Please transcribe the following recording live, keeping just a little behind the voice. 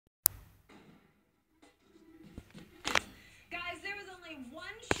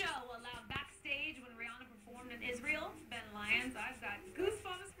one show allowed backstage when Rihanna performed in Israel. Ben Lyons, I've got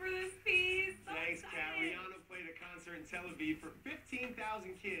goosebumps for this piece. So Thanks, Kat. excited. Rihanna played a concert in Tel Aviv for 15,000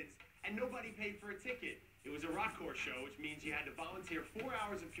 kids, and nobody paid for a ticket. It was a rockcore show, which means you had to volunteer 4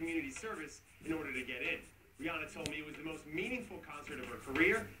 hours of community service in order to get in. Rihanna told me it was the most meaningful concert of her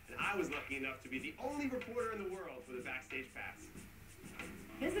career, and I was lucky enough to be the only reporter in the world with a backstage pass.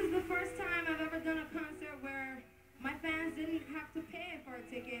 This is the first time I've ever done a concert where my fans didn't have to pay for a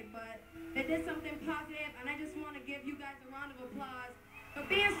ticket, but they did something positive, and I just want to give you guys a round of applause for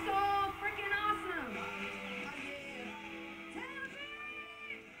being so freaking awesome. Oh, yeah. Tel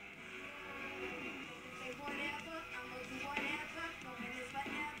Aviv! Say whatever, I'ma do whatever, don't win this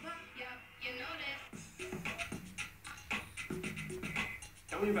forever. Yep, you know this.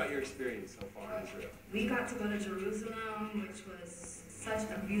 Tell me about your experience so far in Israel. We got to go to Jerusalem, which was such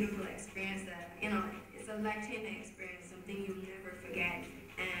a beautiful experience that, you know, it's a life-changing experience, something you'll never forget.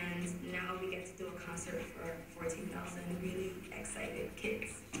 And now we get to do a concert for 14,000 really excited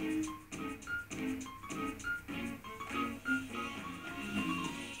kids.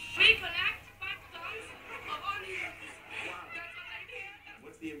 We connect back songs of audience. Wow. That's what I did.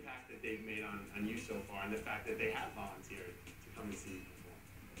 What's the impact that they've made on you so far, and the fact that they have volunteered to come and see you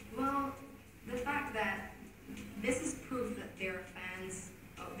perform? Well, the fact that this is proof that there are fans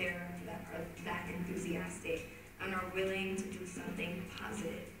out there that are that enthusiastic and are willing to do something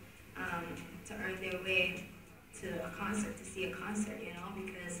positive to earn their way to a concert, to see a concert, you know,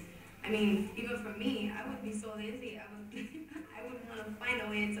 because, I mean, even for me, I would be so lazy, I would want to find a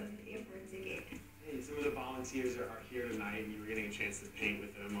way to pay for a ticket. Hey, some of the volunteers are here tonight, and you were getting a chance to paint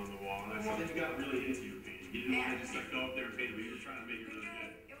with them on the wall, and I thought You got really into your painting. You didn't want to just like go up there and paint, but you were trying to make it really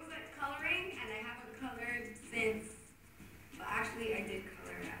good. It was like coloring, and I haven't colored since, well, actually, I did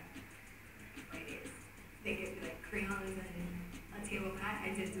color at Fridays. They give me like crayons and a table mat.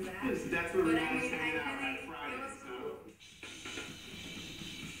 I did do that. Yes, that's where But we I all mean, hanging out it at Friday. was cool.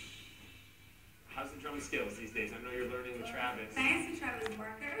 How's the drum skills these days? I know you're learning with Travis. Thanks to Travis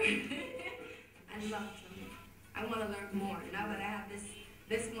Barker. I love him. I want to learn more. Now that I have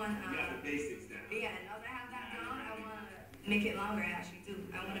this one. You got the basics down. Yeah, now that I have that down, I want to make it longer. I actually do.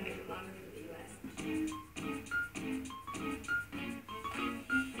 I want to make it longer for the U.S.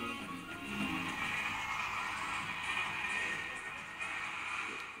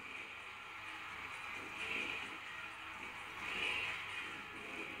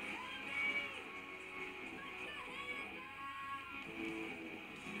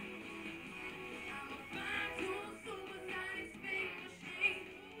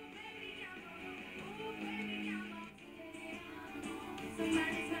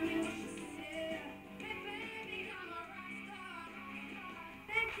 Somebody tell me what you said. Hey baby, I'm a rock star.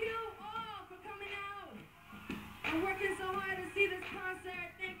 Thank you all for coming out. I'm working so hard to see this concert.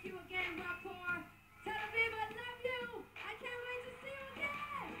 Thank you again, Rapport. Tel Aviv, I love you. I can't wait to see you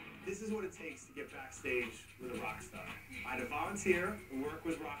again. This is what it takes to get backstage with a rock star. I had to volunteer and work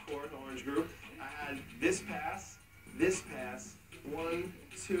with Rockcore, the Orange Group. I had this pass, 1,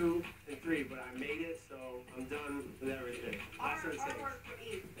 2, and 3, but I made it, so I'm done with everything. That's what it takes. Artwork for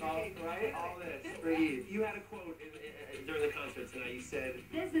Eve. Right? All this for Eve. You had a quote during the concert tonight. You said,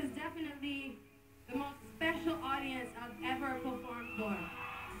 This is definitely the most special audience I've ever performed for.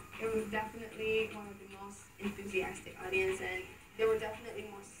 It was definitely one of the most enthusiastic audience, and they were definitely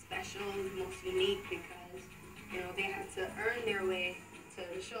more special, most unique because, you know, they had to earn their way to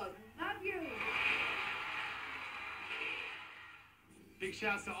the show. Love you. big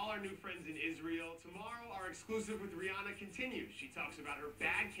shouts to all our new friends in Israel. Tomorrow, our exclusive with Rihanna continues. She talks about her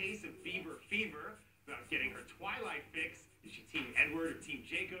bad case of fever, about getting her Twilight fix. Is she Team Edward or Team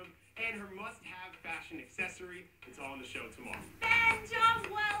Jacob? And her must-have fashion accessory. It's all on the show tomorrow. Ben, job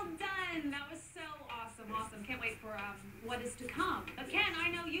well done. That was so awesome. Can't wait for what is to come. But Ken, I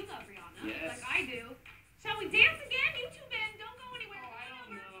know you love Rihanna, Yes. like I do.